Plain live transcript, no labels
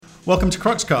Welcome to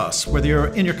Cruxcast. Whether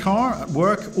you're in your car, at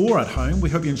work, or at home,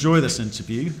 we hope you enjoy this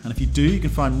interview. And if you do, you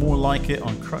can find more like it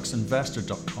on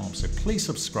cruxinvestor.com. So please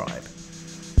subscribe.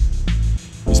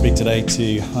 We speak today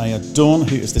to Haya Dawn,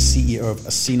 who is the CEO of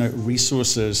Osino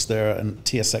Resources. They're a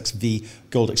TSXV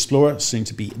Gold Explorer, soon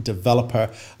to be developer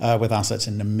with assets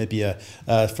in Namibia.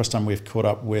 First time we've caught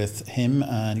up with him,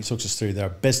 and he talks us through their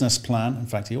business plan. In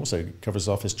fact, he also covers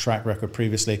off his track record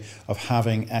previously of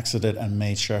having exited and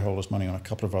made shareholders money on a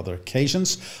couple of other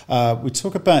occasions. We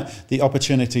talk about the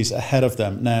opportunities ahead of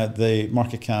them. Now, the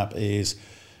market cap is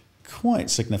quite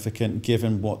significant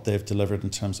given what they've delivered in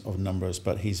terms of numbers,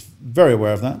 but he's very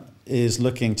aware of that, is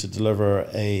looking to deliver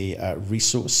a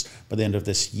resource by the end of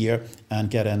this year and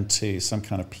get into some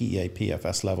kind of PEA,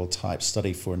 PFS level type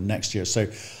study for next year. So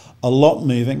a lot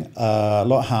moving, a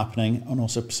lot happening, and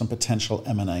also some potential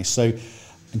M&A. So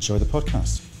enjoy the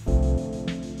podcast.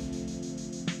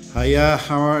 Hiya,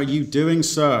 how are you doing,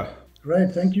 sir?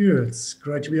 Great, thank you. It's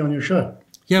great to be on your show.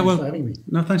 Yeah, Thanks for having me.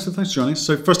 No, thanks for joining.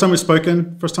 So first time we've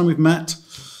spoken, first time we've met.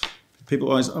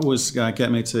 People always get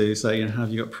me to say, have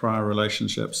you got prior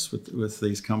relationships with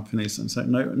these companies? And say,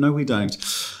 no, we don't.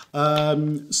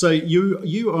 So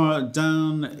you are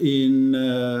down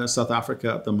in South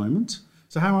Africa at the moment.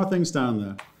 So how are things down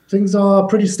there? Things are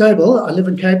pretty stable. I live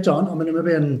in Cape Town. I'm a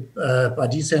Namibian by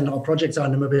descent. Our projects are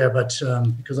in Namibia, but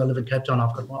because I live in Cape Town,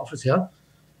 I've got my office here.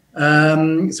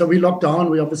 So we locked down.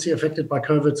 We're obviously affected by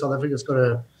COVID. South Africa's got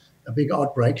a big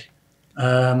outbreak.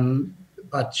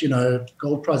 But,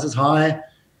 gold price is high.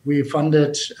 We fund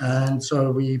it. And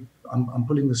so I'm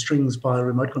pulling the strings by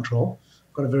remote control.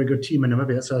 Got a very good team in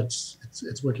Namibia, so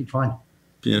it's working fine.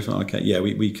 Beautiful. Okay. Yeah,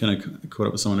 we kind of caught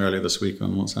up with someone earlier this week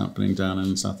on what's happening down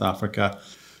in South Africa.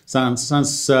 Sounds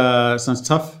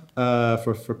tough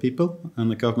for people,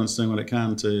 and the government's doing what it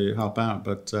can to help out.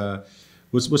 But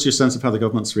what's your sense of how the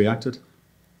government's reacted?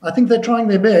 I think they're trying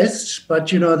their best, but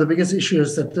the biggest issue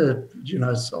is that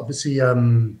obviously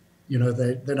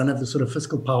they don't have the sort of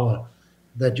fiscal power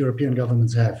that European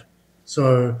governments have.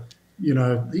 So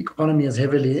the economy is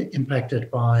heavily impacted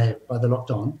by the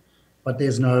lockdown, but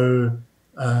there's no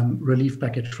relief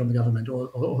package from the government,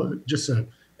 or just a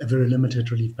very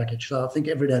limited relief package. So I think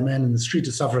everyday man in the street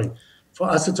is suffering. For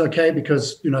us, it's okay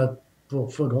because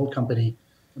for a gold company,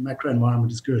 the macro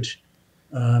environment is good.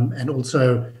 And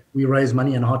also, we raise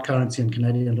money in hard currency in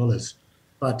Canadian dollars.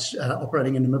 But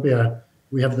operating in Namibia,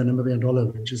 we have the Namibian dollar,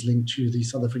 which is linked to the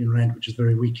South African rand, which is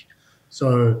very weak.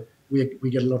 So we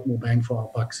get a lot more bang for our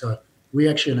buck. So we're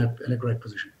actually in a great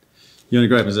position. You're in a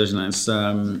great position. It's,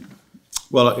 I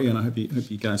hope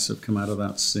you guys have come out of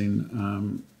that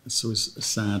soon. It's always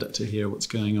sad to hear what's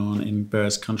going on in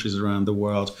various countries around the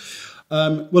world.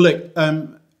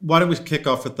 Why don't we kick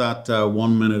off with that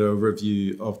 1 minute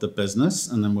overview of the business,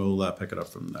 and then we'll pick it up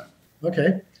from there.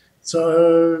 Okay.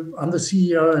 So I'm the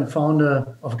CEO and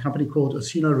founder of a company called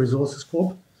Osino Resources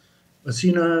Corp.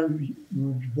 Osino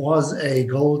was a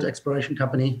gold exploration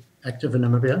company active in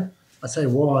Namibia. I say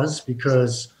was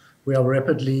because we are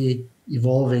rapidly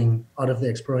evolving out of the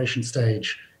exploration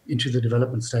stage into the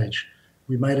development stage.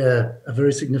 We made a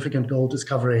very significant gold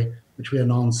discovery, which we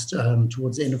announced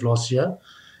towards the end of last year.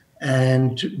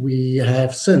 And we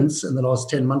have since, in the last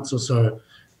 10 months or so,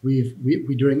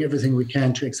 we're doing everything we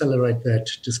can to accelerate that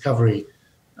discovery,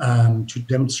 to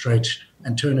demonstrate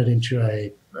and turn it into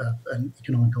an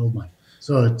economic gold mine.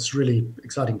 So it's really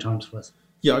exciting times for us.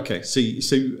 Yeah, okay. So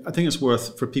I think it's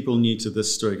worth, for people new to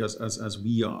this story, as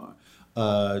we are,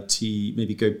 to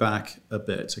maybe go back a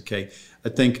bit. Okay, I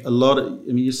think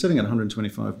you're sitting at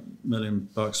 $125 million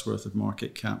worth of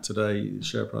market cap today. The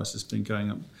share price has been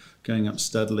going up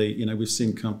steadily. We've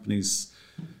seen companies,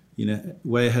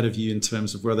 way ahead of you in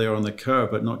terms of where they are on the curve,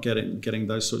 but not getting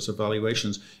those sorts of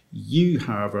valuations. You,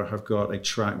 however, have got a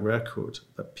track record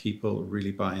that people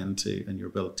really buy into, and your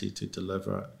ability to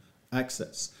deliver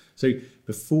access. So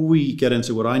before we get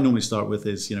into what I normally start with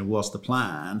is, what's the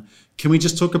plan? Can we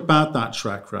just talk about that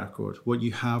track record, what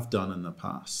you have done in the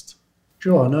past?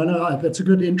 Sure. No, that's a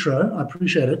good intro. I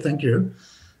appreciate it. Thank you.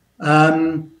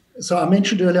 So I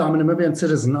mentioned earlier, I'm a Namibian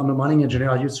citizen. I'm a mining engineer.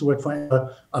 I used to work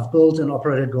for, I've built and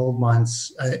operated gold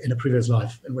mines in a previous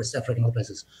life in West Africa and other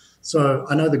places. So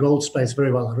I know the gold space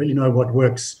very well. I really know what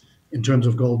works in terms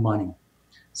of gold mining.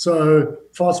 So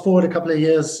fast forward a couple of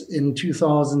years, in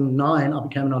 2009, I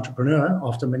became an entrepreneur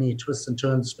after many twists and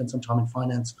turns, spent some time in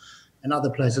finance and other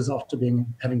places after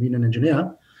having been an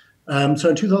engineer. So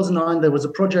in 2009, there was a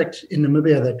project in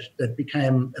Namibia that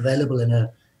became available in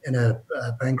a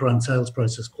bank-run sales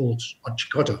process called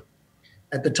Otjikoto.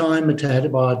 At the time, it had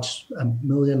about 1.5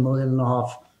 million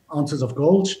ounces of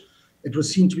gold. It was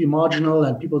seen to be marginal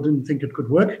and people didn't think it could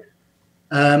work.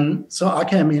 So I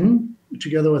came in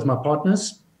together with my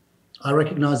partners. I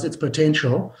recognized its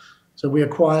potential. So we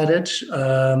acquired it,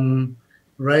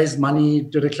 raised money,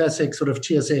 did a classic sort of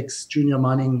TSX junior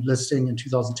mining listing in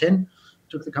 2010,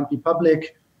 took the company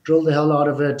public, drilled the hell out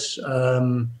of it,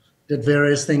 did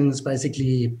various things,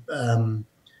 basically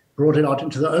brought it out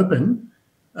into the open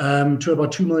to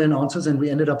about 2 million ounces. And we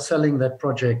ended up selling that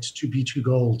project to B2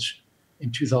 Gold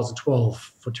in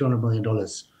 2012 for $200 million.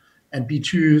 And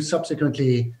B2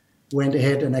 subsequently went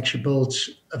ahead and actually built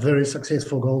a very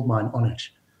successful gold mine on it.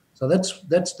 So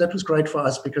that was great for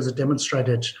us because it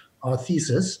demonstrated our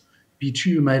thesis.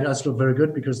 B2 made us look very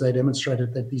good because they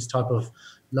demonstrated that these type of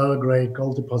lower grade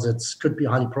gold deposits could be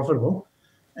highly profitable.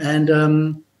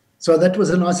 And so that was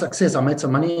a nice success. I made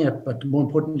some money, but more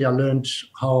importantly, I learned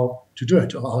how to do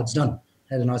it or how it's done.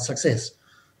 Had a nice success.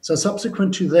 So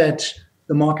subsequent to that,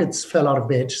 the markets fell out of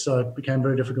bed, so it became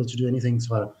very difficult to do anything.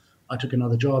 So I took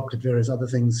another job, did various other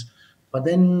things. But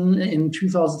then in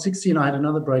 2016, I had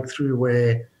another breakthrough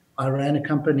where I ran a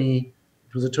company.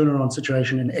 It was a turnaround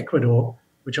situation in Ecuador,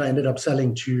 which I ended up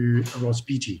selling to Ross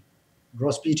Beatty.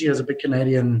 Ross Beatty is a big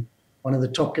Canadian, one of the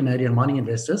top Canadian mining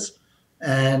investors.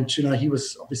 And, he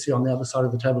was obviously on the other side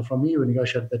of the table from me. We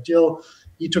negotiated that deal.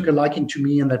 He took a liking to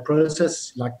me in that process,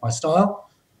 he liked my style.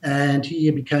 And he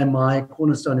became my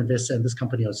cornerstone investor in this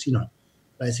company, Osino.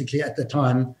 Basically, at the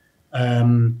time,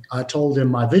 I told him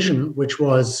my vision, which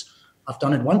was, I've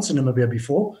done it once in Namibia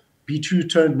before.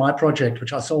 B2 turned my project,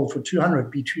 which I sold for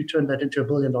 200. B2 turned that into $1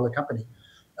 billion company.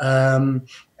 And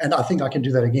I think I can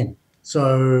do that again.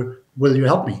 So will you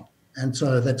help me? And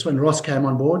so that's when Ross came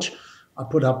on board. I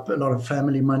put up a lot of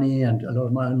family money and a lot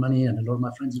of my own money, and a lot of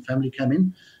my friends and family came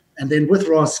in. And then with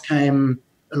Ross came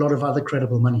a lot of other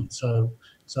credible money. So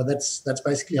that's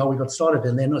basically how we got started.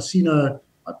 And then Osino,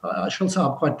 I shall say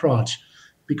I'm quite proud,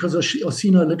 because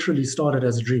Osino literally started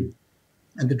as a dream.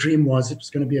 And the dream was it was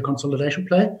going to be a consolidation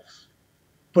play,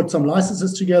 put some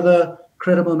licenses together,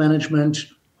 credible management,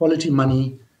 quality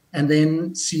money, and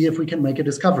then see if we can make a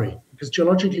discovery. Because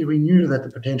geologically, we knew that the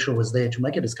potential was there to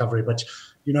make a discovery, but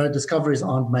discoveries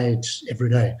aren't made every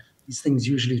day. These things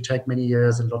usually take many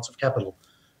years and lots of capital.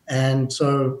 And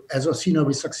so as Osino,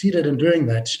 we succeeded in doing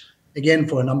that, again,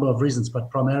 for a number of reasons, but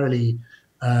primarily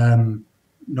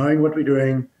knowing what we're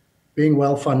doing, being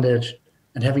well-funded,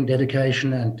 and having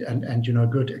dedication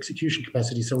and good execution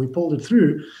capacity. So we pulled it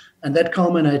through, and that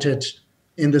culminated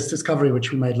in this discovery,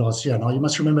 which we made last year. Now, you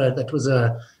must remember that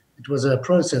it was a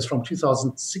process from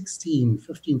 2016,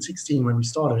 15, 16, when we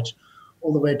started,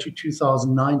 all the way to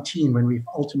 2019, when we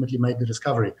ultimately made the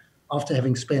discovery, after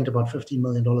having spent about $15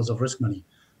 million of risk money.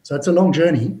 So it's a long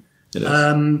journey. It is.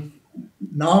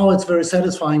 Now it's very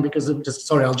satisfying because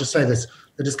I'll just say this.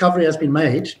 The discovery has been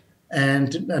made,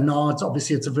 and now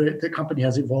the company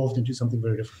has evolved into something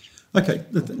very different. Okay,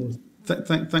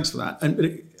 thanks for that.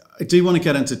 And I do want to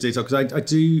get into detail because I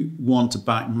do want to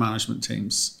back management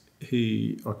teams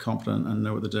who are competent and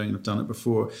know what they're doing and have done it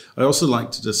before. I also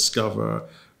like to discover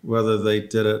whether they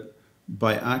did it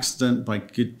by accident, by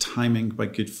good timing, by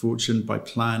good fortune, by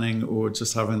planning, or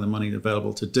just having the money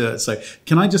available to do it. So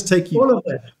can I just take you...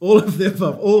 All of the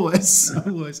above, always.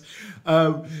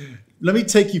 Let me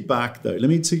take you back, though. Let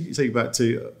me take you back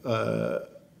to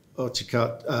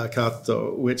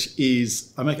Otjikato, which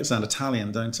is... I make it sound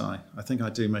Italian, don't I? I think I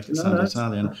do make it sound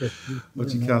Italian.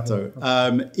 Otjikato.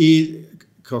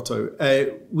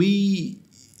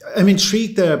 I'm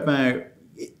intrigued there about...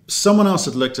 Someone else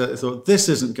had looked at it and thought, this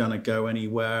isn't going to go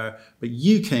anywhere. But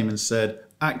you came and said,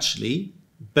 actually,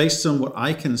 based on what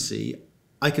I can see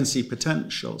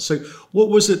potential. So what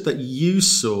was it that you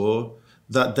saw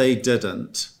that they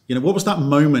didn't? What was that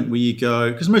moment where you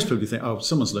go, because most people think, oh,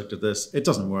 someone's looked at this, it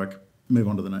doesn't work, move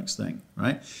on to the next thing,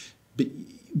 right? But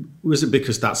was it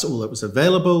because that's all that was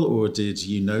available, or did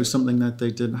you know something that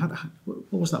they didn't? What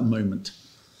was that moment?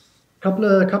 Couple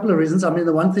of reasons. I mean,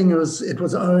 the one thing was it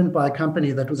was owned by a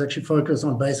company that was actually focused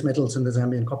on base metals in the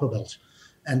Zambian copper belt,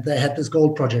 and they had this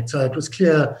gold project. So it was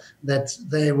clear that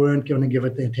they weren't going to give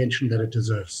it the attention that it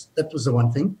deserves. That was the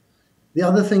one thing. The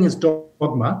other thing is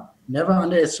dogma. Never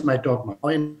underestimate dogma.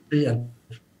 Our industry, and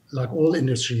like all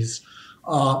industries,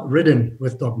 are ridden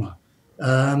with dogma.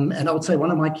 And I would say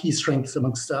one of my key strengths,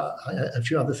 amongst a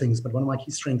few other things, but one of my key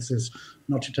strengths is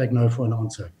not to take no for an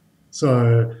answer.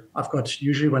 So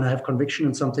usually when I have conviction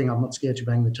in something, I'm not scared to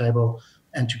bang the table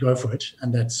and to go for it.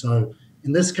 And that's so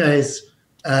in this case,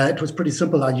 it was pretty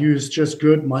simple. I used just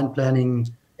good mine planning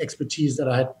expertise that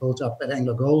I had built up at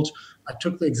AngloGold. I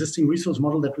took the existing resource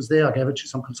model that was there. I gave it to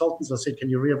some consultants. I said, can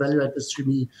you reevaluate this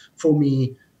for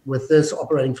me with this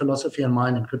operating philosophy in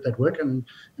mind, and could that work? And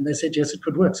they said, yes, it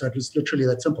could work. So it was literally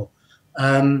that simple.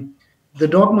 the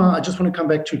dogma, I just want to come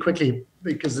back to quickly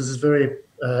because this is very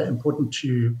important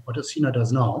to what Osino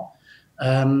does now.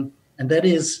 And that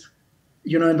is,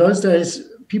 in those days,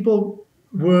 people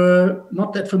were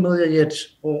not that familiar yet,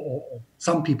 or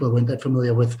some people weren't that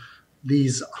familiar with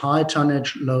these high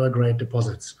tonnage, lower grade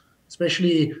deposits.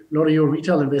 Especially a lot of your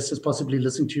retail investors possibly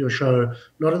listening to your show, a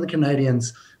lot of the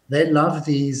Canadians, they love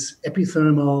these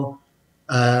epithermal,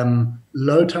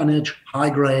 low tonnage, high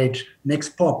grade,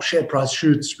 next pop, share price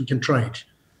shoots, we can trade.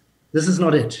 This is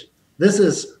not it. This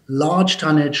is large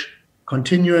tonnage,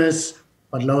 continuous,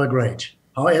 but lower grade.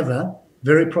 However,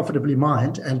 very profitably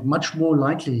mined and much more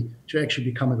likely to actually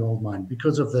become a gold mine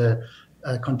because of the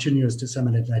continuous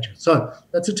disseminated nature. So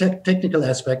that's a technical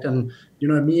aspect. And,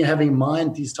 me having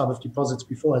mined these type of deposits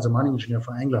before as a mining engineer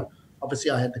for Anglo,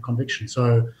 obviously I had the conviction.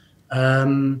 So,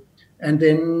 and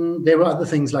then there were other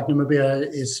things like Namibia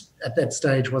is at that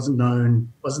stage wasn't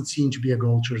known, wasn't seen to be a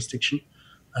gold jurisdiction.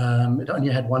 It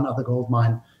only had one other gold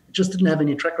mine. It just didn't have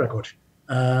any track record.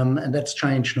 And that's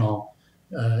changed now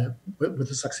with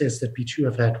the success that B2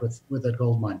 have had with that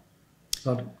gold mine.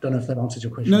 So I don't know if that answers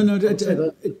your question. No,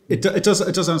 it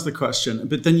does answer the question.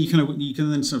 But then you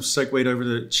can then sort of segue over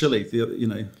to Chile,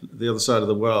 the other side of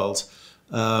the world.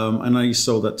 I know you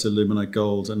sold that to Lumina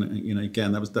Gold, and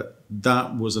again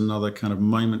that was another kind of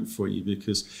moment for you,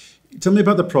 because tell me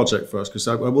about the project first, because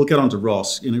I will get on to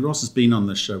Ross. Ross has been on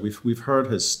this show. We've heard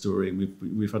his story, and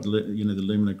we've had the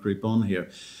Lumina Group on here,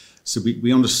 so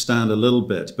we understand a little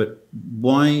bit. But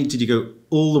why did you go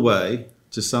all the way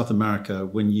to South America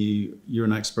when you're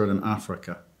an expert in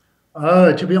Africa?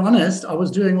 To be honest, I was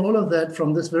doing all of that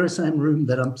from this very same room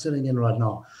that I'm sitting in right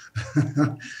now.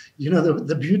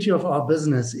 The beauty of our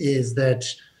business is that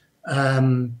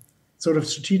sort of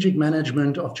strategic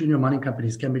management of junior mining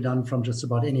companies can be done from just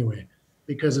about anywhere,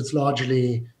 because it's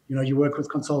largely, you work with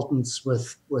consultants,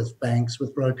 with banks,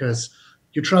 with brokers.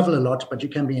 You travel a lot, but you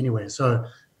can be anywhere. So,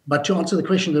 but to answer the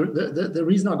question, the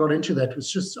reason I got into that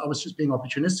was I was just being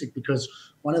opportunistic, because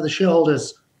one of the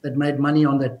shareholders that made money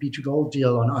on that B2 Gold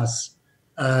deal on us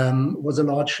was a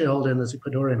large shareholder in this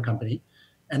Ecuadorian company.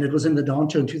 And it was in the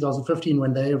downturn 2015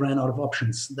 when they ran out of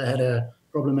options. They had a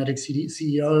problematic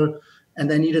CEO, and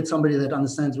they needed somebody that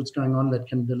understands what's going on, that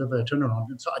can deliver a turnaround.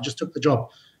 And so I just took the job.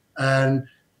 And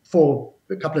for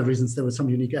a couple of reasons, there were some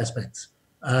unique aspects.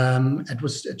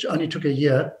 It only took a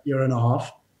year and a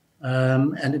half,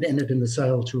 and it ended in the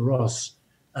sale to Ross.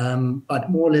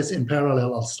 But more or less in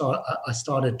parallel, I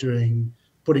started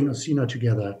putting Osino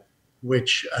together,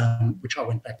 which I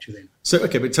went back to then. So,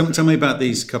 okay, but tell me about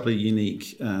these couple of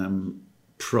unique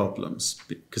problems,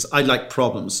 because I like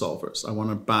problem solvers. I want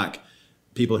to back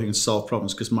people who can solve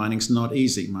problems, because mining's not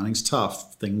easy. Mining's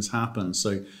tough. Things happen.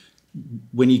 So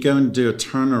when you go and do a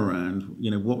turnaround,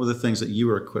 what were the things that you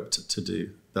were equipped to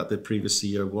do that the previous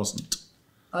CEO wasn't?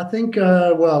 I think,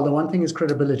 the one thing is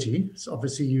credibility. It's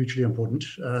obviously hugely important.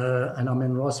 And I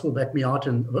mean, Ross will back me out,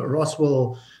 and Ross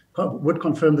would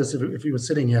confirm this if he was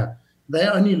sitting here. They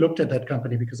only looked at that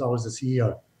company because I was the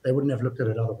CEO. They wouldn't have looked at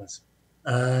it otherwise.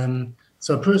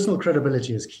 So personal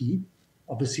credibility is key.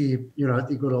 Obviously,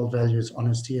 the good old values,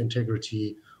 honesty,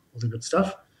 integrity, all the good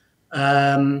stuff.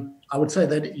 I would say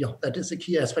that is a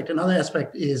key aspect. Another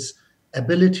aspect is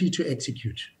ability to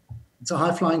execute. It's a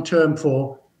high-flying term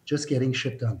for just getting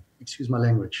shit done. Excuse my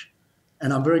language.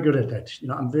 And I'm very good at that.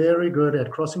 I'm very good at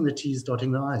crossing the T's,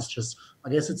 dotting the I's. I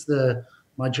guess it's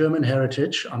my German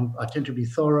heritage. I tend to be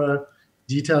thorough,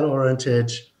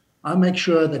 detail-oriented. I make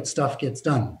sure that stuff gets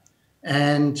done.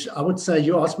 And I would say,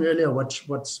 you asked me earlier what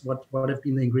have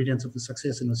been the ingredients of the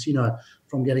success in Osino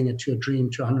from getting it to a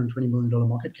dream to $120 million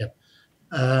market cap.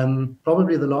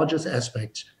 Probably the largest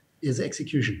aspect is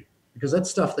execution, because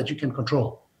that's stuff that you can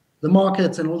control. The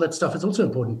markets and all that stuff is also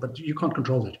important, but you can't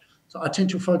control it. So I tend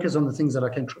to focus on the things that I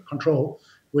can control,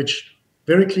 which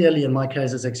very clearly in my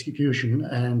case is execution.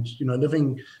 And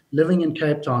living in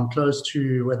Cape Town, close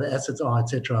to where the assets are,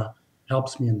 etc.,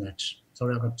 helps me in that.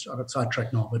 Sorry, I got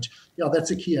sidetracked now, but that's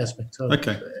a key aspect. So,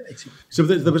 okay. So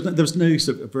there was no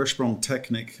sort of Versprung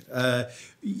technique.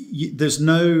 There's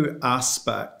no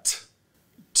aspect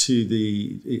to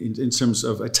in terms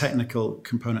of a technical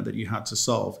component that you had to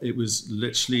solve. It was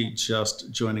literally just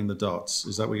joining the dots.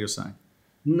 Is that what you're saying?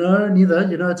 No,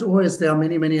 neither. It's always, there are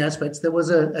many, many aspects. There was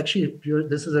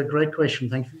this is a great question.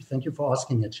 Thank you for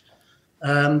asking it.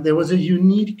 There was a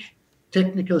unique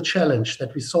technical challenge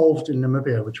that we solved in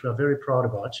Namibia, which we are very proud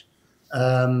about,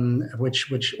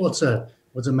 which also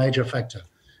was a major factor.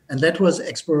 And that was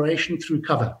exploration through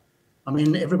cover. I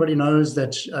mean, everybody knows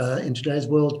that in today's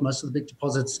world, most of the big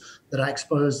deposits that are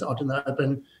exposed out in the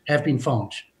open have been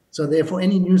found. So therefore,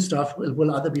 any new stuff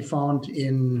will either be found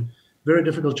in very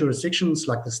difficult jurisdictions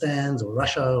like the Stands or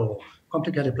Russia or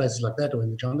complicated places like that, or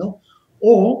in the jungle,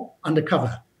 or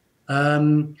undercover.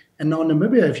 And now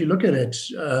Namibia, if you look at it,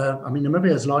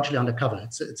 Namibia is largely undercover.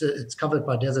 It's covered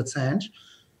by desert sand.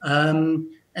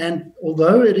 And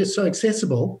although it is so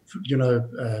accessible,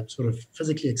 sort of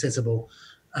physically accessible,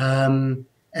 and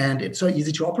it's so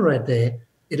easy to operate there,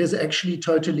 it is actually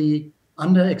totally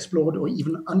underexplored or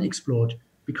even unexplored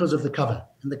because of the cover.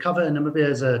 And the cover in Namibia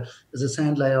is a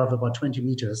sand layer of about 20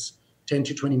 meters, 10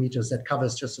 to 20 meters, that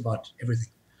covers just about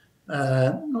everything.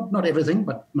 Not everything,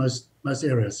 but most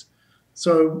areas.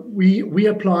 So we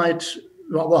applied,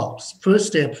 first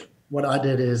step, what I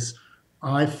did is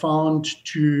I found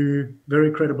 2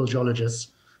 very credible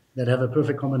geologists that have a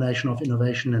perfect combination of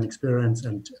innovation and experience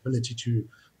and ability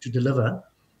to deliver.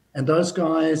 And those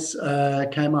guys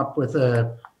came up with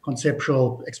a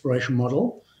conceptual exploration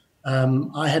model.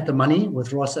 I had the money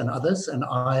with Ross and others, and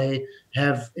I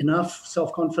have enough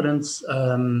self-confidence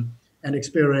and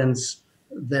experience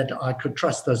that I could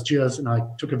trust those geos, and I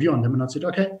took a view on them, and I said,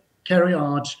 okay, carry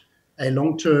out a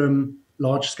long-term,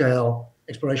 large-scale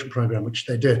exploration program, which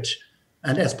they did.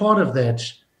 And as part of that,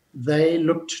 they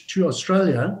looked to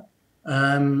Australia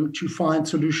to find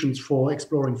solutions for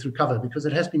exploring through cover, because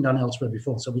it has been done elsewhere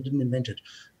before, so we didn't invent it.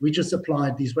 We just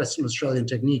applied these Western Australian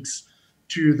techniques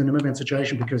to the Namibian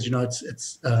situation because,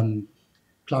 it's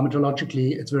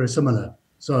climatologically, it's very similar.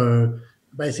 So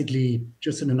basically,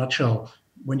 just in a nutshell,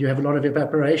 when you have a lot of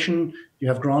evaporation, you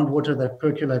have groundwater that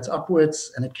percolates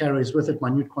upwards, and it carries with it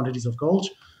minute quantities of gold,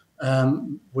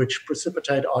 which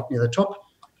precipitate out near the top.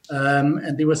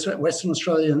 And the Western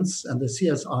Australians and the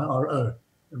CSIRO,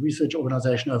 the research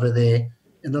organization over there,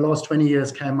 in the last 20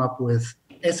 years came up with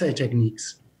assay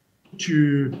techniques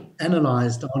to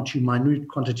analyze down to minute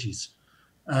quantities.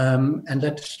 And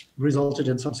that resulted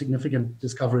in some significant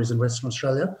discoveries in Western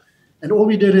Australia. And all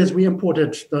we did is we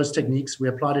imported those techniques, we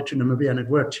applied it to Namibia, and it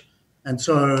worked. And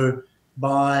so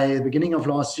by the beginning of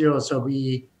last year or so,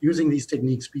 using these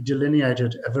techniques, we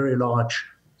delineated a very large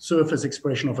surface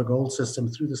expression of a gold system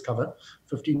through this cover,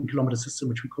 15-kilometer system,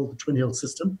 which we call the Twin Hills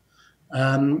system.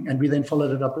 And we then followed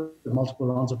it up with multiple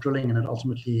rounds of drilling, and it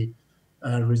ultimately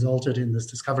resulted in this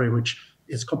discovery, which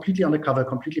is completely undercover,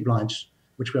 completely blind,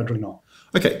 which we are drilling now.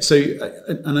 Okay, so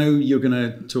I know you're going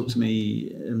to talk to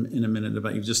me in a minute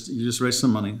about you just raised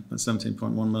some money,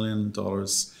 $17.1 million.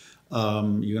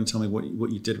 You're going to tell me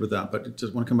what you did with that, but I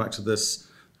just want to come back to this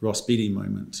Ross Beaty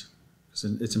moment.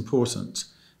 It's important.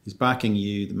 He's backing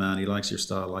you, the man. He likes your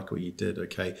style, like what you did.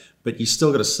 Okay, but you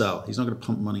still got to sell. He's not going to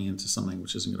pump money into something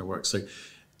which isn't going to work. So,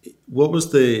 what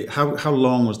was how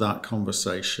long was that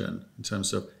conversation in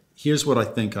terms of, here's what I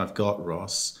think I've got,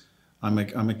 Ross. I'm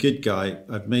a good guy.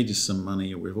 I've made you some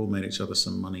money, or we've all made each other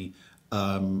some money.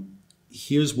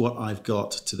 Here's what I've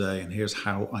got today, and here's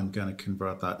how I'm going to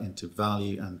convert that into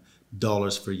value and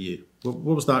dollars for you. What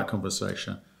was that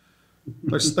conversation?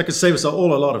 That could save us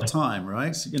all a lot of time,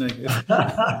 right?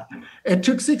 It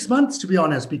took 6 months, to be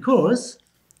honest, because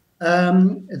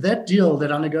that deal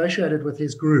that I negotiated with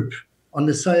his group on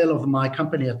the sale of my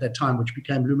company at that time, which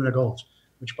became Lumina Gold,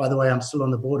 which, by the way, I'm still on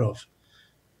the board of,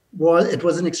 it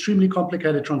was an extremely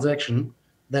complicated transaction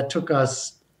that took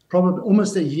us probably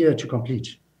almost a year to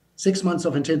complete. 6 months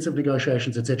of intensive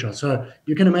negotiations, etc. So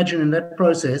you can imagine in that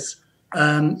process,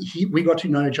 we got to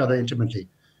know each other intimately.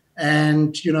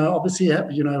 And, obviously, a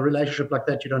relationship like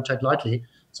that you don't take lightly.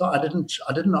 So I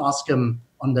didn't ask him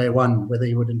on day one whether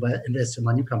he would invest in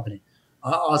my new company.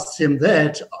 I asked him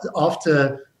that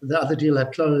after the other deal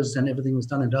had closed and everything was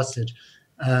done and dusted.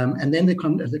 And then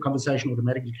the conversation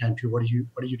automatically came to, what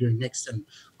are you doing next? And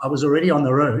I was already on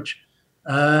the road.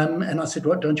 And I said,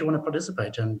 what, don't you want to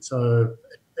participate? And so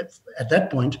at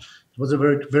that point, it was a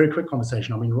very, very quick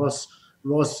conversation. I mean, Ross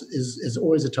is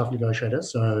always a tough negotiator.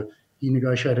 So he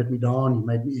negotiated me down. He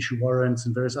made me issue warrants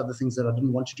and various other things that I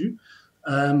didn't want to do.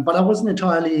 But I wasn't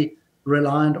entirely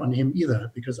reliant on him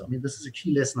either, because, I mean, this is a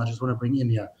key lesson I just want to bring in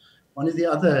here. One of the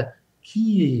other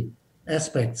key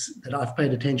aspects that I've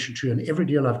paid attention to in every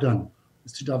deal I've done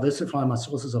is to diversify my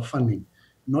sources of funding,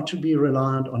 not to be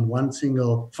reliant on one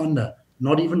single funder,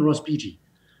 not even Ross Beaty.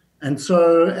 And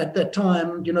so at that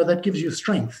time, that gives you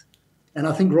strength. And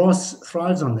I think Ross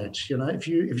thrives on that. If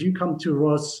you come to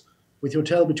Ross with your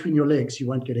tail between your legs, you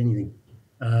won't get anything.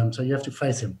 So you have to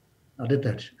face him. I did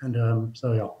that, and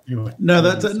anyway. No,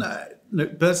 that's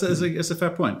a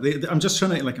fair point. I'm just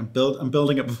trying to I'm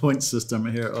building up a point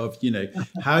system here of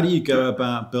how do you go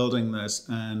about building this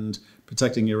and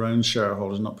protecting your own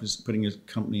shareholders, not putting your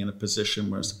company in a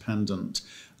position where it's dependent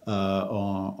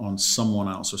on someone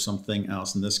else or something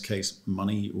else. In this case,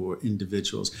 money or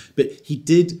individuals. But he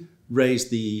did raise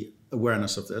the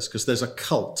awareness of this because there's a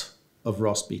cult of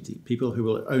Ross Beatty, people who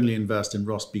will only invest in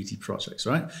Ross Beatty projects,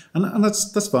 right? And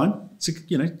that's fine.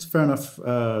 It's fair enough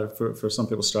for some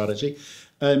people's strategy.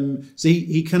 So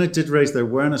he kind of did raise the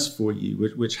awareness for you,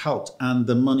 which helped, and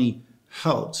the money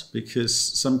helped because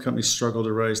some companies struggle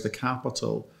to raise the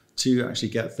capital to actually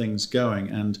get things going,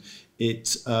 and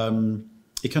it kind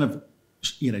of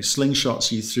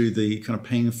slingshots you through the kind of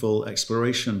painful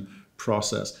exploration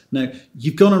process. Now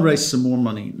you've gone and raised some more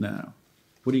money. Now,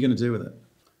 what are you going to do with it?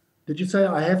 Did you say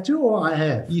I have to or I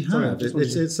have? You have. Sorry,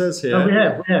 it says here. No, we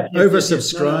have. Yes,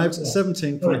 Oversubscribed, yes.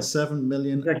 17.7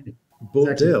 million. Exactly.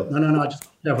 Bought deal.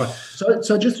 No.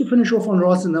 So just to finish off on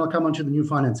Ross, and then I'll come on to the new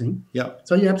financing. Yeah.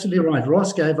 So you're absolutely right.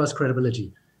 Ross gave us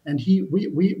credibility, and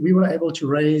we were able to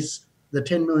raise the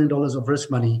 $10 million of risk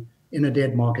money in a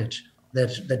dead market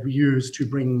that we used to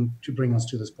bring us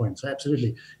to this point. So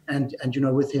absolutely, and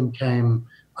with him came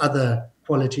other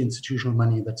quality institutional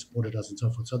money that supported us and so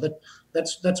forth. So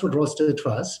that's what Ross did for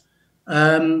us.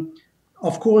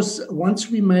 Of course, once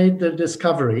we made the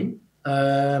discovery,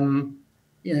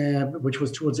 which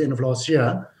was towards the end of last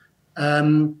year,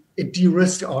 it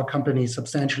de-risked our company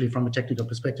substantially from a technical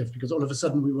perspective, because all of a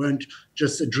sudden we weren't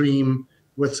just a dream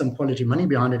with some quality money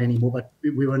behind it anymore, but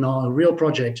we were now a real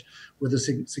project with a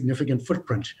significant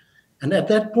footprint. And at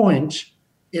that point,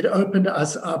 it opened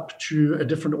us up to a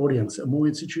different audience, a more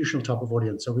institutional type of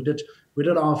audience. So we did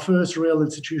our first real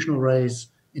institutional raise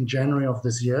in January of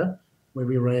this year, where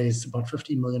we raised about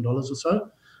 $15 million or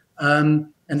so.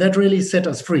 And that really set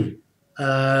us free.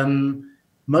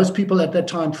 Most people at that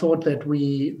time thought that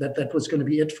that was going to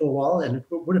be it for a while, and it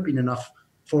would have been enough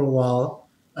for a while.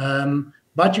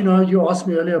 But you asked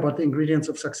me earlier about the ingredients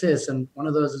of success, and one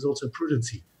of those is also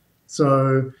prudency.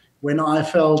 So when I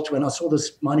saw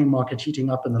this mining market heating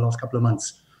up in the last couple of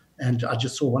months, and I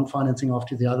just saw one financing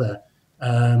after the other,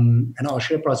 and our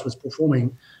share price was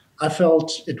performing, I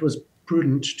felt it was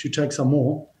prudent to take some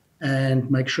more and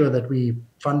make sure that we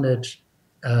funded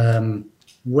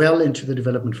well into the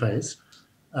development phase,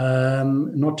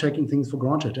 not taking things for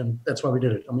granted. And that's why we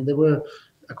did it. I mean, there were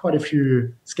quite a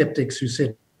few skeptics who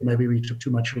said maybe we took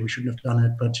too much or we shouldn't have done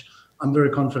it, but I'm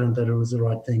very confident that it was the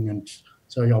right thing. And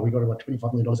so, yeah, we got about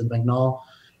 $25 million in the bank now.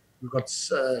 We've got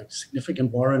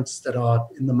significant warrants that are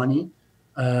in the money,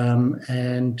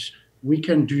 and we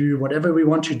can do whatever we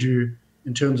want to do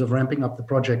in terms of ramping up the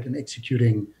project and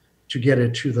executing to get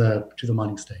it to the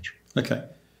mining stage. Okay.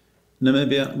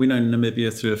 Namibia, we know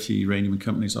Namibia through a few uranium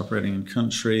companies operating in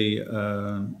country,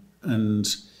 and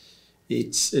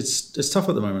it's tough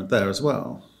at the moment there as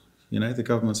well. The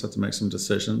government's had to make some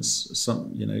decisions,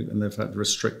 and they've had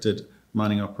restricted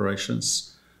mining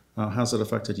operations. How's that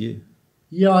affected you?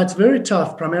 Yeah, it's very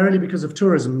tough, primarily because of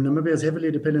tourism. Namibia is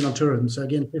heavily dependent on tourism. So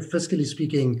again, fiscally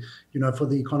speaking, for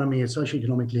the economy,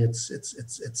 socioeconomically,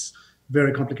 it's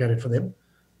very complicated for them.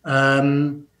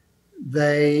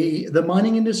 The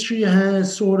mining industry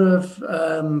has sort of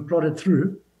plodded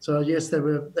through. So yes,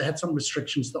 they had some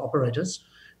restrictions to the operators.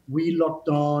 We locked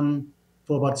on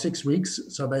for about 6 weeks.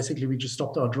 So basically, we just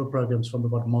stopped our drill programs from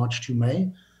about March to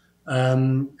May.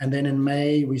 And then in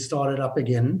May, we started up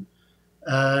again.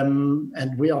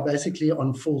 And we are basically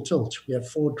on full tilt. We have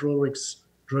 4 drill rigs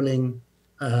drilling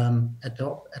at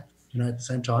the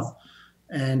same time.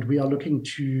 And we are looking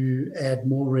to add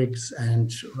more rigs and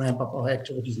ramp up our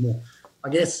activities more. I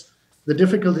guess the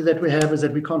difficulty that we have is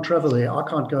that we can't travel there. I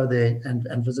can't go there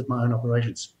and visit my own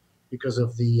operations because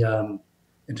of the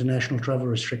international travel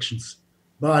restrictions.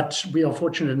 But we are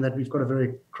fortunate in that we've got a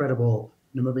very credible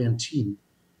Namibian team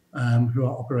who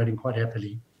are operating quite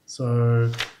happily. So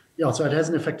it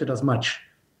hasn't affected us much.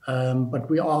 But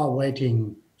we are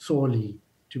waiting sorely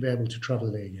to be able to travel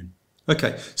there again.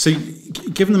 Okay, so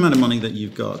given the amount of money that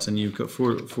you've got, and you've got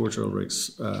four drill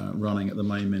rigs running at the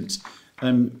moment,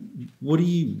 what are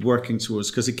you working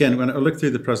towards? Because again, when I look through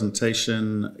the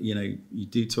presentation, you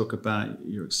do talk about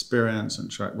your experience and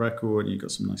track record. You've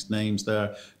got some nice names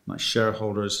there, nice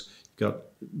shareholders. You've got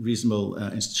reasonable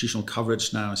institutional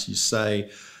coverage now, as you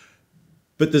say.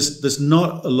 But there's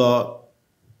not a lot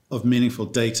of meaningful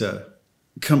data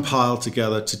compiled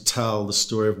together to tell the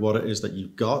story of what it is that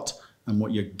you've got and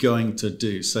what you're going to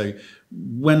do. So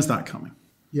when's that coming?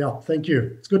 Yeah, thank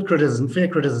you. It's good criticism, fair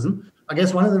criticism. I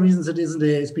guess one of the reasons it isn't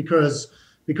there is because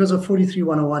of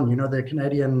 43-101, the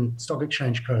Canadian Stock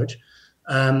Exchange Code,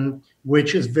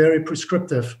 which is very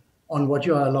prescriptive on what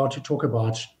you are allowed to talk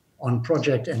about on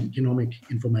project and economic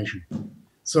information.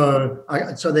 So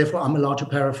therefore, I'm allowed to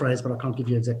paraphrase, but I can't give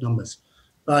you exact numbers.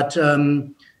 But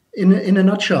in a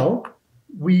nutshell,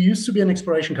 we used to be an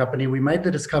exploration company. We made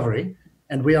the discovery,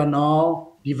 and we are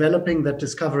now developing that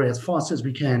discovery as fast as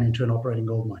we can into an operating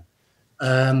gold mine.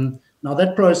 Now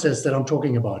that process that I'm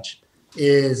talking about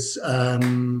is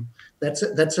that's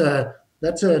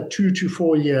a 2 to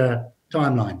 4 year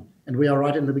timeline, and we are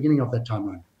right in the beginning of that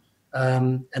timeline.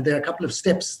 And there are a couple of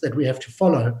steps that we have to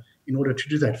follow in order to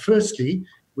do that. Firstly,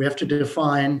 we have to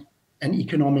define an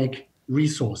economic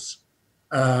resource.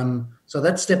 So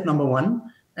that's step number one.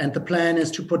 And the plan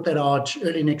is to put that out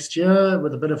early next year,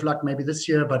 with a bit of luck, maybe this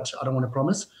year, but I don't want to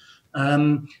promise.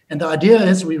 And the idea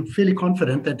is, we're fairly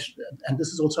confident that, and this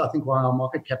is also, I think, why our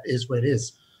market cap is where it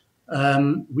is,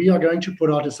 we are going to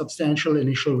put out a substantial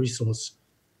initial resource,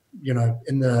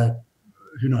 in the,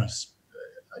 who knows,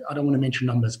 I don't want to mention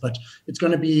numbers, but it's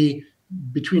going to be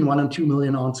between 1 and 2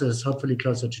 million ounces, hopefully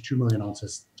closer to 2 million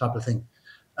ounces type of thing.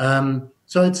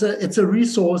 So it's a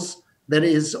resource that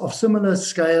is of similar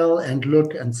scale and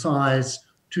look and size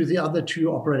to the other 2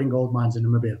 operating gold mines in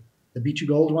Namibia. The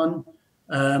B2Gold one,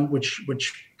 which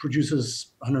produces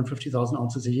 150,000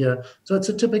 ounces a year. So it's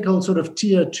a typical sort of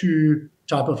tier 2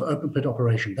 type of open pit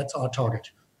operation. That's our target.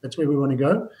 That's where we want to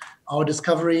go. Our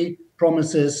discovery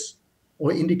promises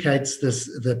or indicates this,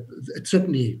 that it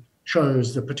certainly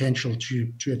shows the potential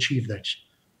to achieve that.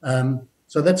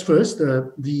 So that's first,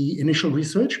 the initial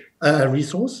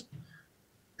resource.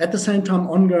 At the same time,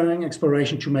 ongoing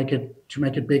exploration to make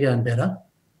it bigger and better.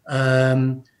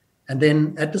 And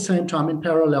then at the same time, in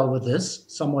parallel with this,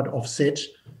 somewhat offset,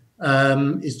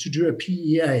 is to do a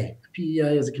PEA. A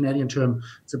PEA is a Canadian term.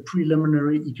 It's a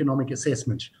preliminary economic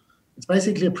assessment. It's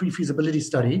basically a pre-feasibility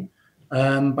study,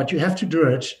 but you have to do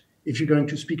it if you're going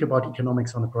to speak about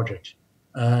economics on a project.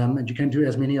 And you can do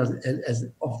as many of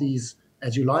these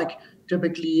as you like.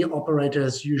 Typically,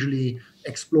 operators usually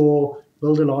explore,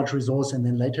 build a large resource, and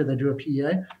then later they do a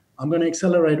PEA. I'm going to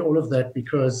accelerate all of that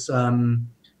because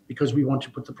we want to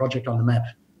put the project on the map,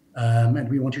 and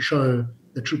we want to show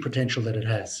the true potential that it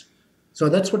has. So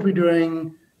that's what we're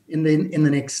doing in the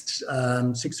next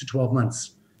 6 to 12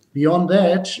 months. Beyond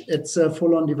that, it's a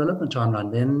full-on development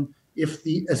timeline. Then,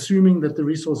 assuming that the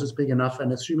resource is big enough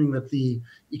and assuming that the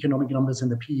economic numbers in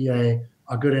the PEA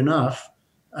are good enough,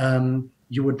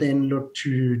 you would then look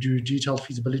to do detailed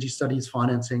feasibility studies,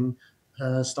 financing,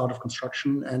 start of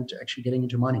construction, and actually getting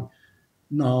into mining.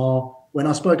 Now, when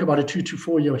I spoke about a 2 to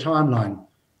 4 year timeline,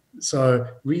 so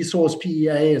resource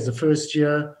PEA is the first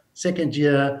year, second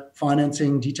year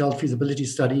financing, detailed feasibility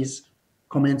studies,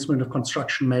 commencement of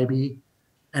construction maybe,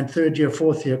 and third year,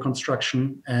 fourth year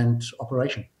construction and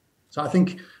operation. So I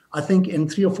think in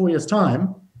 3 or 4 years'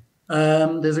 time,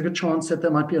 there's a good chance that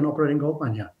there might be an operating gold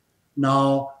mine here.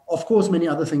 Now, of course, many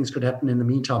other things could happen in the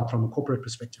meantime from a corporate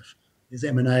perspective. There's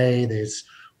M&A, there's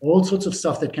all sorts of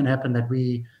stuff that can happen that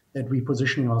we're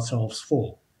positioning ourselves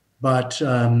for. But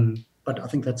I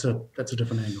think that's a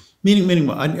different angle. Meaning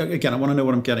what? I want to know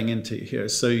what I'm getting into here.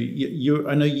 So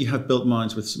I know you have built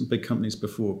mines with some big companies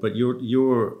before, but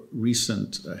your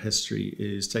recent history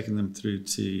is taking them through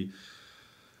to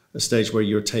a stage where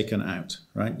you're taken out,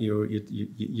 right?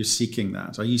 You're seeking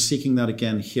that. Are you seeking that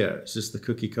again here? Is this the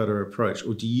cookie cutter approach,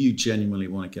 or do you genuinely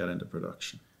want to get into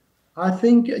production? I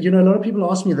think, a lot of people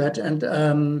ask me that,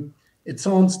 and it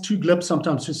sounds too glib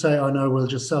sometimes to say, oh no, we'll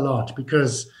just sell out,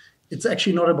 because it's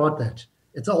actually not about that.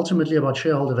 It's ultimately about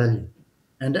shareholder value.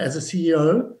 And as a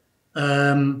CEO,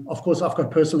 of course, I've got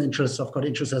personal interests. I've got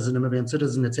interests as a Namibian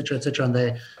citizen, et cetera, and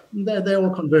they all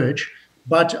converge.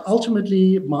 But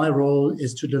ultimately, my role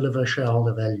is to deliver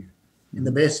shareholder value in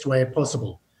the best way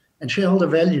possible. And shareholder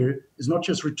value is not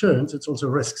just returns, it's also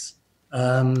risks.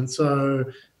 So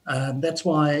that's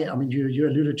why, you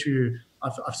alluded to,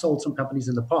 I've sold some companies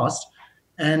in the past,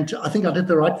 and I think I did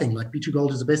the right thing. Like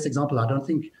B2Gold is the best example. I don't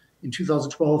think in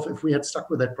 2012, if we had stuck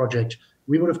with that project,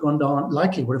 we would have gone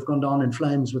down in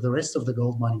flames with the rest of the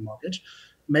gold mining market.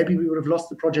 Maybe we would have lost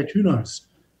the project, who knows?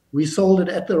 We sold it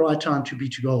at the right time to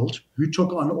B2Gold, who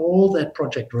took on all that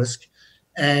project risk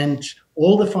and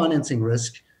all the financing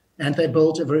risk, and they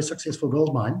built a very successful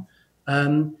gold mine.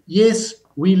 Yes,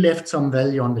 we left some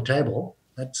value on the table.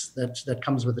 That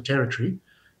comes with the territory.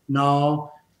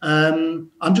 Now,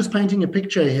 I'm just painting a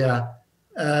picture here.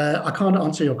 I can't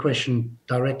answer your question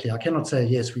directly. I cannot say,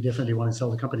 yes, we definitely want to sell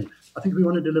the company. I think we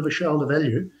want to deliver shareholder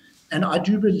value. And I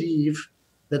do believe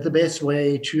that the best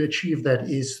way to achieve that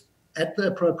is at the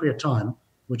appropriate time,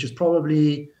 which is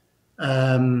probably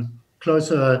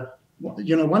closer,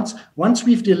 once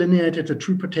we've delineated the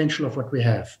true potential of what we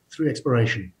have through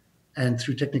exploration and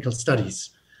through technical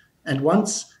studies. And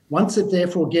once it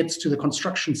therefore gets to the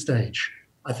construction stage,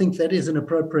 I think that is an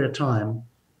appropriate time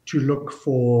to look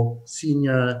for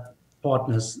senior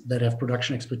partners that have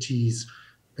production expertise,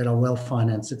 that are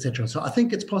well-financed, etc. So I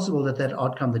think it's possible that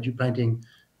outcome that you're painting,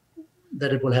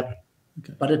 that it will happen.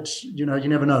 Okay. But it's, you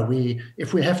never know.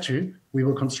 If we have to, we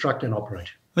will construct and operate.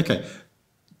 Okay.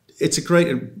 It's a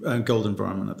great gold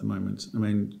environment at the moment. I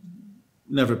mean,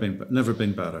 never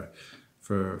been better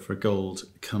for gold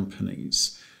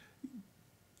companies.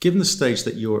 Given the stage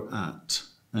that you're at,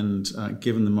 and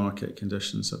given the market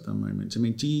conditions at the moment, I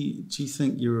mean, do you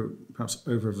think you're perhaps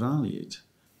overvalued?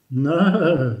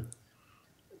 No.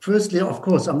 Firstly, of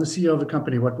course, I'm the CEO of a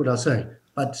company. What would I say?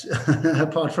 But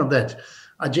apart from that,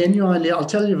 I'll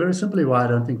tell you very simply why I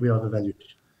don't think we are overvalued.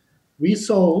 We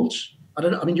sold.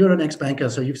 You're an ex-banker,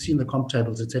 so you've seen the comp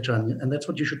tables, etc., and that's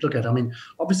what you should look at. I mean,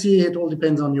 obviously, it all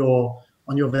depends on your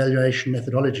valuation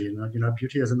methodology.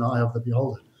 Beauty is in the eye of the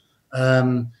beholder.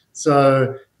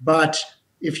 But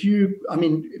if you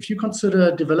consider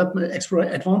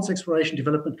advanced exploration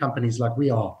development companies like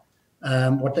we are,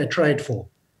 what they trade for,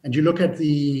 and you look at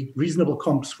the reasonable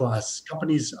comps for us,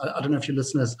 companies, I don't know if your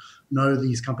listeners know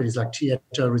these companies like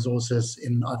Tietto Resources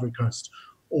in Ivory Coast,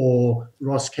 or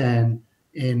Roscan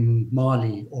in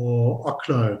Mali, or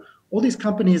Oklo. All these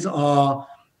companies are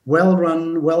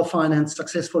well-run, well-financed,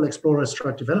 successful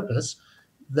explorers/developers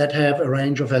that have a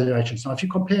range of valuations. Now, if you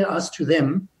compare us to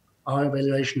them, our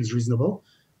valuation is reasonable.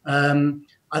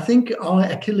 I think our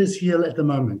Achilles heel at the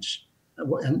moment,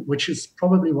 which is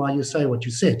probably why you say what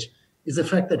you said, is the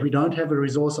fact that we don't have a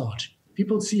resource art.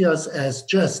 People see us as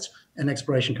just an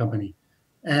exploration company.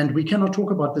 And we cannot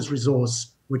talk about this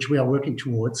resource, which we are working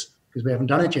towards, because we haven't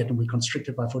done it yet, and we're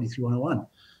constricted by 43-101.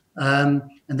 And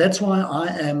that's why I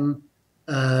am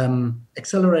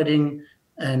accelerating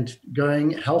and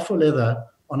going hell for leather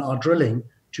on our drilling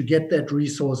to get that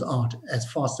resource out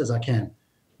as fast as I can.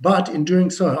 But in doing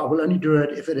so, I will only do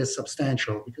it if it is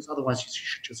substantial, because otherwise you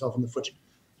shoot yourself in the foot.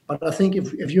 But I think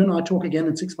if you and I talk again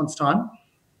in 6 months' time,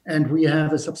 and we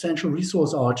have a substantial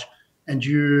resource out, and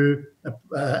you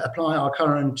apply our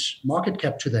current market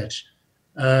cap to that,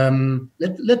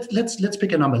 let's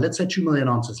pick a number. Let's say 2 million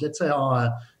ounces. Let's say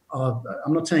I'm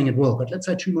not saying it will, but let's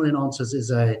say 2 million ounces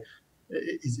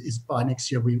is by next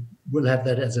year we will have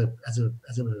that as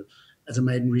a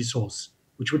maiden resource,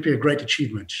 which would be a great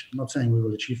achievement. I'm not saying we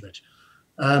will achieve that.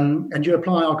 And you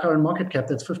apply our current market cap,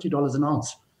 that's $50 an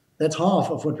ounce. That's half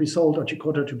of what we sold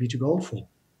Otjikoto to B2Gold for.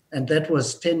 And that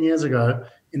was 10 years ago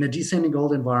in a descending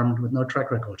gold environment with no track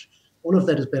record. All of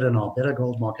that is better now, better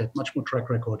gold market, much more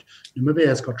track record. Namibia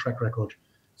has got track record.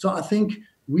 So I think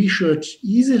we should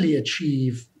easily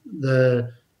achieve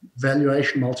the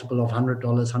valuation multiple of $100,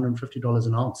 $150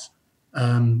 an ounce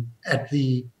at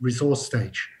the resource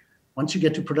stage. Once you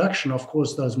get to production, of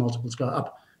course, those multiples go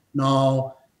up.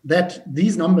 Now,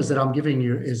 these numbers that I'm giving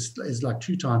you is like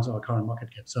 2 times our current market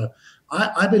cap. So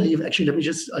I believe, actually, let me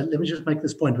just make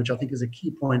this point, which I think is a key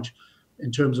point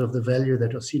in terms of the value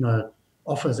that Osino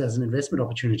offers as an investment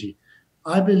opportunity.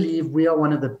 I believe we are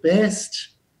one of the best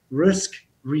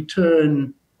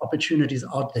risk-return opportunities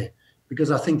out there,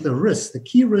 because I think the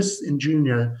key risks in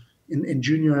junior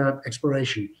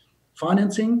exploration,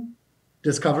 financing,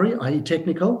 discovery, i.e.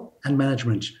 technical, and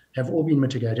management, have all been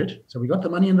mitigated. So we got the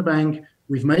money in the bank,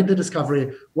 we've made the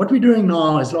discovery. What we're doing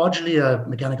now is largely a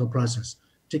mechanical process,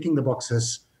 ticking the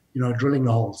boxes, drilling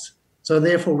the holes. So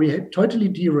therefore we are totally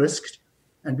de-risked,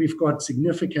 and we've got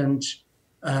significant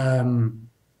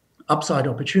upside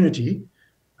opportunity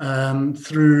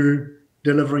through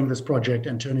delivering this project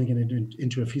and turning it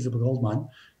into a feasible gold mine.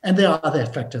 And there are other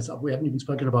factors. We haven't even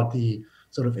spoken about the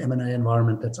sort of M&A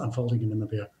environment that's unfolding in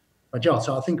Namibia. But yeah,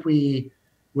 so I think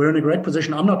we're in a great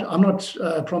position. I'm not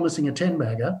promising a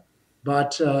 10-bagger,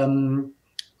 but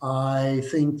I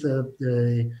think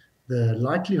the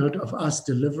likelihood of us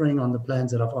delivering on the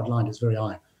plans that I've outlined is very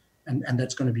high, and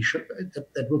that's going to be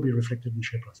that will be reflected in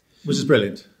share price. Which is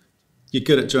brilliant. You're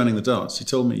good at joining the dots. You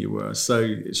told me you were, so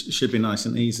it should be nice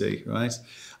and easy, right?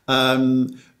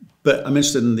 But I'm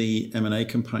interested in the M&A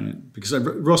component, because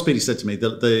Ross Beatty said to me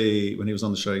that when he was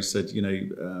on the show, he said,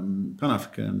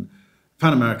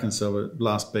 Pan American Silver,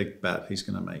 last big bet he's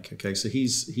going to make. Okay, so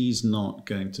he's not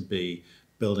going to be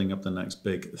building up the next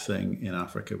big thing in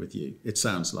Africa with you, it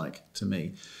sounds like to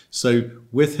me. So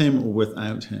with him or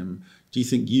without him, do you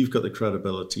think you've got the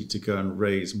credibility to go and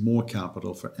raise more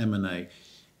capital for M&A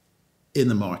in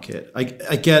the market? I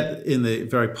get in the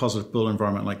very positive bull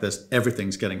environment like this,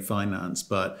 everything's getting financed,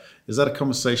 but is that a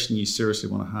conversation you seriously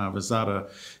want to have? Is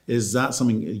that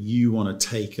something you want to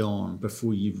take on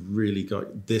before you've really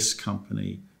got this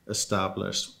company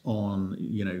established on,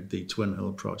 the Twin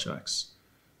Hill projects?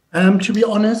 To be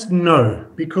honest, no,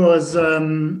 because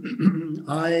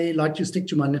I like to stick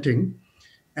to my knitting,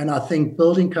 and I think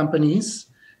building companies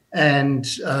and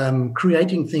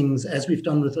creating things, as we've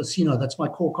done with Osino, that's my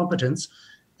core competence.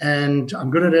 and I'm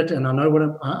good at it, and I know what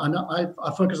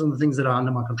I focus on the things that are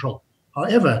under my control.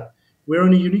 However, we're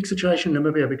in a unique situation in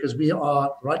Namibia because we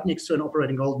are right next to an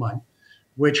operating gold mine,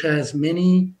 which has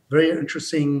many very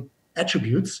interesting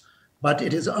attributes, but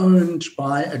it is owned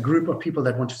by a group of people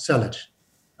that want to sell it.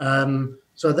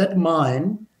 So that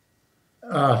mine,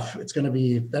 it's going to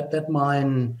be that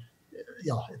mine.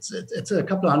 Yeah, it's a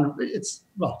couple of hundred. It's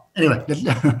well, anyway.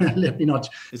 Let me not.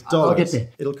 It's dollars. I'll get there.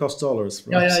 It'll cost dollars.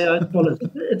 Right? Yeah. It's dollars.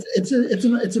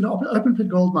 It's an open pit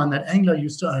gold mine that Anglo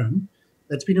used to own.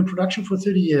 That's been in production for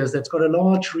 30 years. That's got a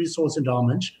large resource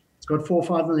endowment. It's got 4 or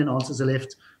 5 million ounces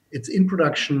left. It's in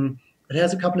production. It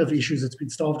has a couple of issues. It's been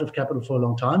starved of capital for a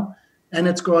long time, and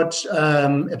it's got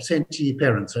absentee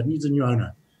parents, so it needs a new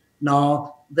owner.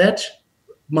 Now that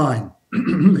mine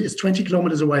is 20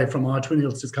 kilometers away from our Twin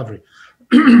Hills discovery.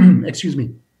 Excuse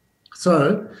me.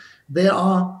 So there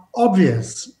are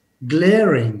obvious,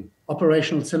 glaring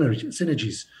operational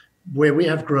synergies where we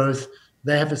have growth,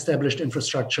 they have established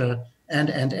infrastructure,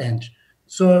 and.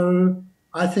 So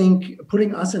I think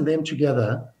putting us and them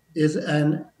together is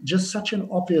just such an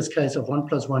obvious case of 1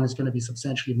 + 1 is going to be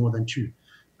substantially more than 2.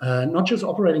 Not just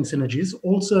operating synergies,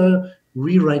 also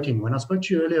re-rating. When I spoke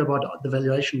to you earlier about the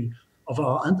valuation of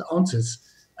our ounces,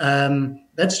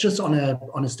 that's just on a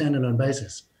standalone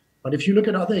basis. But if you look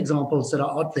at other examples that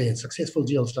are out there, successful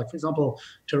deals, like for example,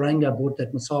 Teranga bought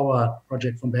that Massawa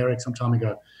project from Barrick some time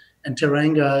ago, and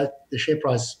Teranga, the share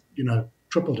price,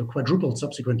 tripled or quadrupled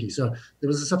subsequently. So there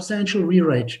was a substantial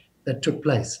re-rate that took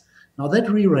place. Now that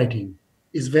re-rating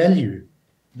is value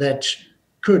that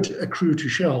could accrue to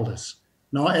shareholders.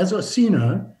 Now, as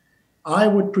Osino, I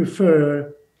would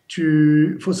prefer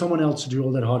for someone else to do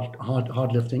all that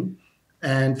hard lifting,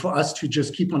 and for us to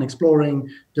just keep on exploring,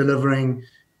 delivering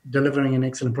an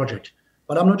excellent project.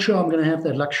 But I'm not sure I'm going to have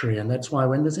that luxury, and that's why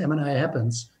when this M&A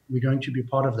happens, we're going to be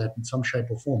part of that in some shape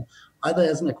or form, either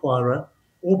as an acquirer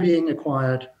or being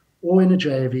acquired or in a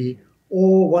JV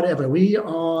or whatever. We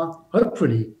are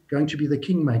hopefully going to be the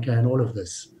kingmaker in all of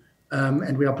this,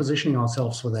 and we are positioning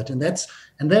ourselves for that. And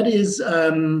that is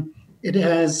it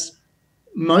has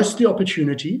mostly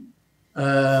opportunity,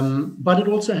 but it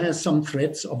also has some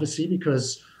threats, obviously,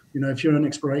 because if you're an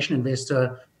exploration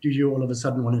investor, do you all of a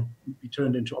sudden want to be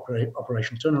turned into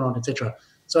operational turnaround, etc.?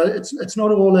 So it's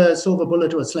not all a silver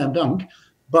bullet or a slam dunk,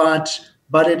 but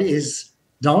it is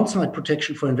downside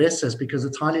protection for investors because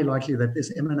it's highly likely that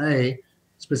this M&A,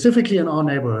 specifically in our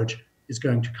neighborhood, is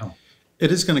going to come.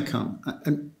 It is going to come.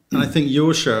 And I think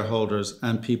your shareholders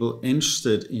and people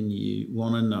interested in you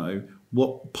want to know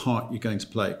what part you're going to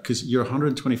play, because you're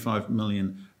 125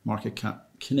 million market cap,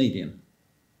 Canadian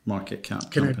market cap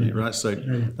company, right? So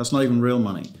that's not even real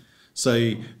money.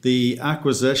 So the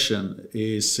acquisition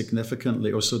is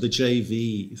significantly, or so the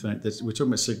JV, we're talking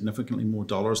about significantly more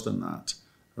dollars than that,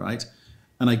 right?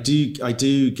 And I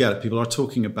do get it. People are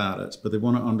talking about it, but they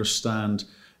want to understand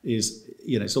is,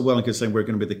 it's all well and good saying we're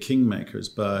going to be the kingmakers,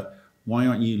 but why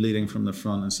aren't you leading from the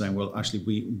front and saying, well, actually,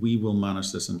 we will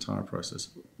manage this entire process?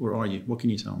 Where are you? What can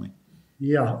you tell me?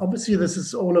 Yeah, obviously, this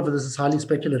is highly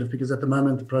speculative because at the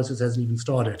moment the process hasn't even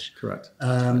started. Correct.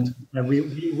 And we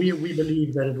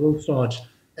believe that it will start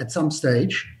at some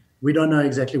stage. We don't know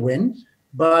exactly when,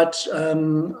 but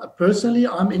personally,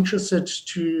 I'm interested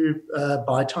to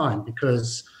buy time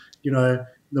because the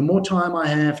more time I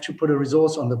have to put a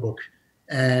resource on the book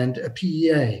and a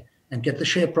PEA and get the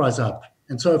share price up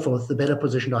and so forth, the better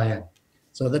positioned I am.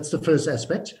 So that's the first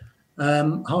aspect.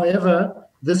 However,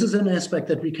 this is an aspect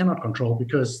that we cannot control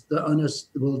because the owners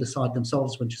will decide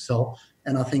themselves when to sell.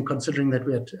 And I think considering that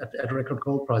we're at record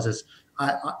gold prices,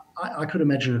 I could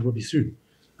imagine it will be soon,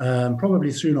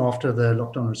 probably soon after the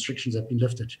lockdown restrictions have been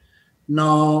lifted.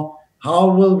 Now, how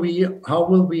will we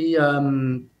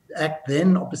act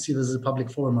then? Obviously, this is a public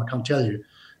forum, I can't tell you,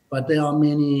 but there are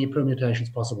many permutations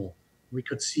possible. We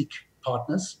could seek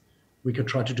partners. We could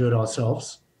try to do it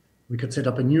ourselves. We could set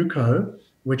up a new co,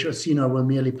 which Osino will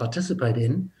merely participate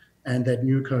in, and that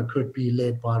new co could be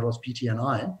led by Ross Beattie and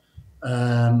I.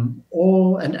 I'm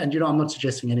not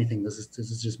suggesting anything. This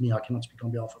is just me. I cannot speak on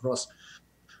behalf of Ross.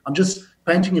 I'm just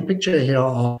painting a picture here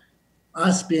of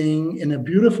us being in a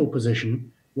beautiful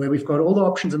position where we've got all the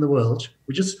options in the world.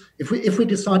 We just, if we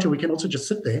decide to, we can also just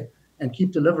sit there and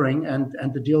keep delivering, and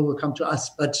the deal will come to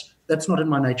us. But that's not in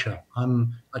my nature.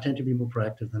 I tend to be more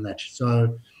proactive than that.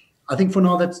 So I think for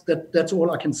now that's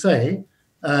all I can say.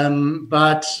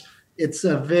 But it's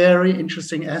a very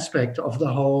interesting aspect of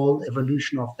the whole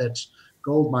evolution of that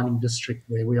gold mining district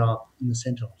where we are in the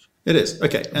center of. It is.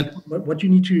 Okay. And what you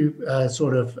need to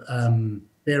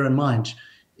bear in mind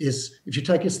is if you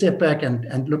take a step back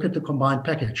and look at the combined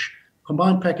package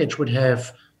would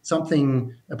have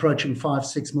something approaching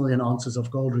 5-6 million ounces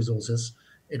of gold resources.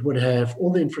 It would have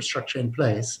all the infrastructure in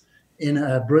place in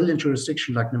a brilliant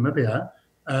jurisdiction like Namibia,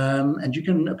 and you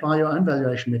can apply your own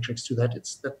valuation metrics to that.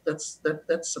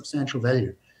 That's substantial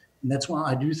value, and that's why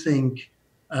I do think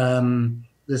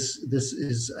this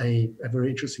is a very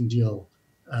interesting deal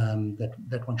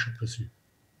that one should pursue.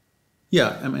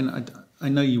 Yeah, I mean, I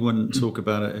know you wouldn't talk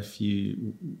about it if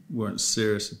you weren't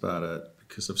serious about it,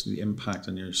 because obviously the impact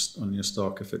on your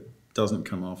stock, if it doesn't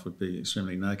come off, would be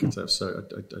extremely negative. So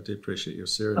I do appreciate you're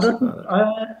serious about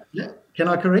it. Can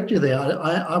I correct you there?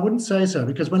 I wouldn't say so,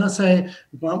 because when I say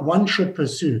one should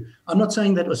pursue, I'm not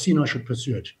saying that Osino should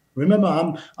pursue it. Remember,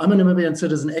 I'm a Namibian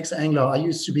citizen, ex-Anglo. I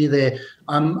used to be there.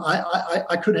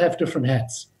 I could have different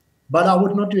hats, but I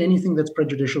would not do anything that's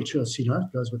prejudicial to Osino.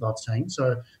 It goes without saying.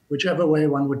 So whichever way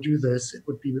one would do this, it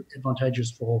would be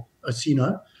advantageous for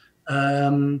Osino.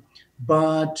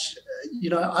 But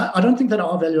I don't think that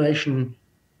our valuation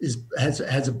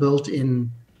has a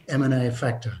built-in M&A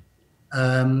factor.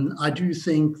 I do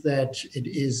think that it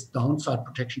is downside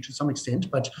protection to some extent,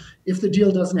 but if the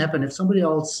deal doesn't happen, if somebody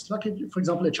else, like for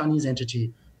example a Chinese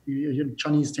entity,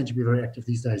 Chinese tend to be very active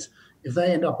these days, if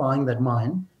they end up buying that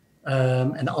mine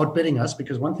and outbidding us,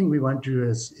 because one thing we won't do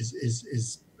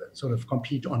is sort of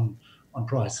compete on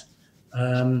price.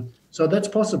 So that's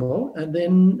possible, and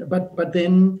then but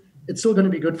then it's still going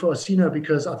to be good for Osino,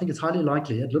 because I think it's highly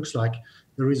likely, it looks like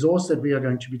the resource that we are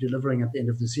going to be delivering at the end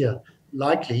of this year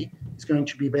likely is going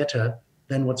to be better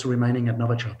than what's remaining at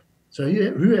Novichok. So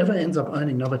whoever ends up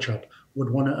owning Novichok would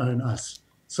want to own us.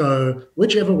 So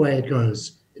whichever way it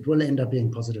goes, it will end up being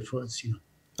positive for Osino.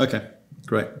 Okay,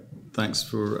 great. Thanks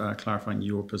for clarifying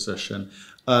your position.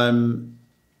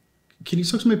 Can you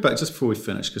talk to me about, just before we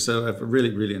finish, because I've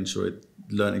really, really enjoyed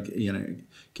learning,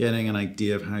 getting an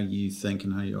idea of how you think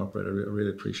and how you operate. I really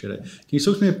appreciate it. Can you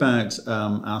talk to me about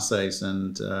assays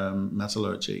and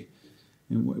metallurgy?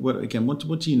 And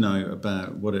what do you know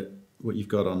about what you've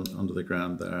got under the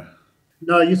ground there?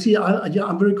 No, you see,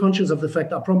 I'm very conscious of the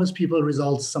fact I promised people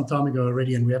results some time ago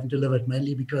already, and we haven't delivered,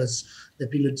 mainly because there've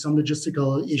been some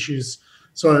logistical issues.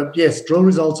 So yes, drill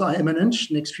results are imminent.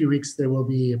 Next few weeks there will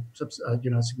be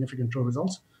significant drill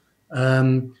results.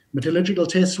 Metallurgical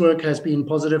test work has been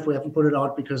positive. We haven't put it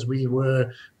out because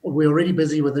we're already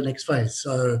busy with the next phase.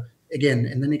 So again,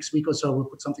 in the next week or so, we'll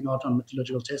put something out on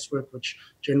metallurgical test work, which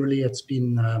generally it's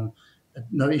been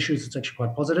no issues. It's actually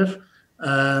quite positive.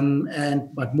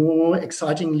 But more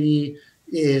excitingly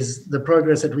is the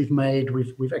progress that we've made.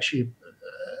 We've actually,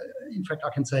 in fact,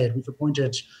 I can say it. We've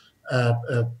appointed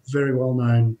a very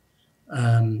well-known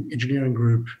engineering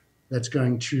group that's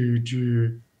going to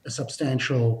do a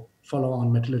substantial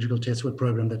follow-on metallurgical test work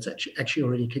program that's actually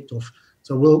already kicked off.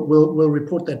 So we'll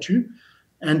report that too.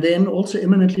 And then also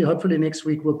imminently, hopefully next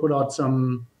week, we'll put out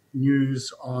some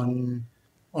news on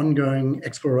ongoing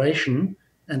exploration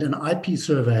and an IP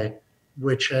survey,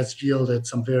 which has yielded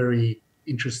some very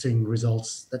interesting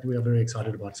results that we are very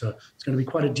excited about. So it's going to be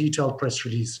quite a detailed press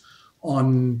release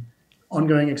on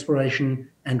ongoing exploration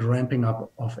and ramping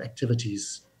up of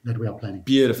activities that we are planning.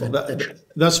 Beautiful.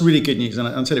 That's really good news, and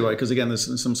I'll tell you why. Because again,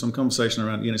 there's some conversation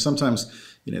around. Sometimes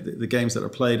the games that are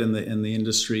played in the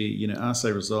industry.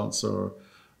 Assay results are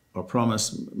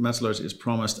promised, metallurgy is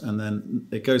promised, and then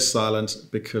it goes silent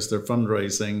because they're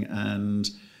fundraising, and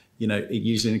it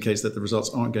usually indicates that the results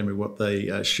aren't going to be what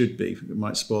they should be. It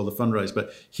might spoil the fundraise.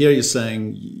 But here you're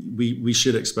saying we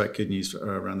should expect good news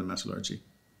around the metallurgy.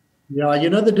 Yeah,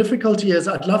 the difficulty is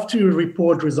I'd love to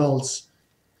report results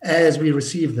as we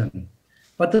receive them.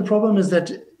 But the problem is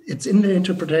that it's in the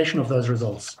interpretation of those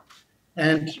results.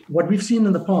 And what we've seen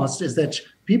in the past is that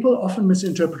people often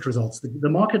misinterpret results. The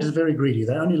market is very greedy.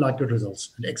 They only like good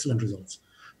results and excellent results.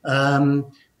 And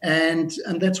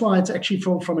that's why it's actually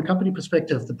from a company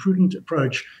perspective, the prudent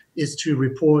approach is to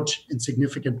report in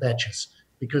significant batches,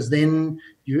 because then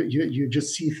you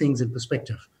just see things in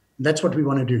perspective. And that's what we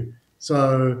want to do.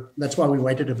 So that's why we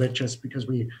waited a bit, just because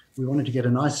we wanted to get a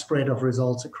nice spread of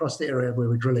results across the area where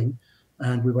we're drilling,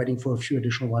 and we're waiting for a few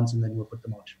additional ones, and then we'll put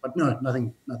them out. But no,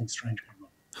 nothing strange going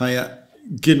on. Hiya.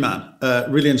 Good man.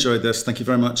 Really enjoyed this. Thank you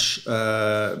very much.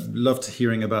 Loved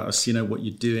hearing about Osino, what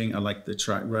you're doing. I like the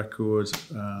track record,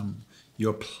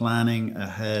 your planning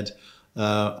ahead,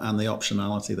 and the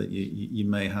optionality that you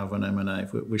may have on M&A.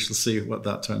 We shall see what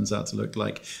that turns out to look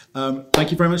like.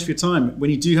 Thank you very much for your time.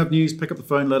 When you do have news, pick up the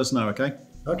phone, let us know, okay?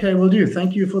 Okay, will do.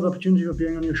 Thank you for the opportunity of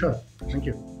being on your show. Thank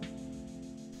you.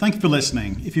 Thank you for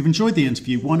listening. If you've enjoyed the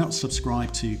interview, why not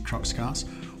subscribe to Cruxcast,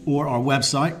 or our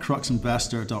website,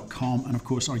 cruxinvestor.com, and of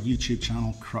course our YouTube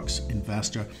channel, Crux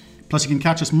Investor. Plus you can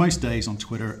catch us most days on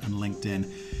Twitter and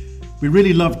LinkedIn. We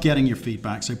really love getting your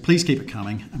feedback, so please keep it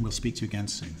coming, and we'll speak to you again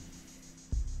soon.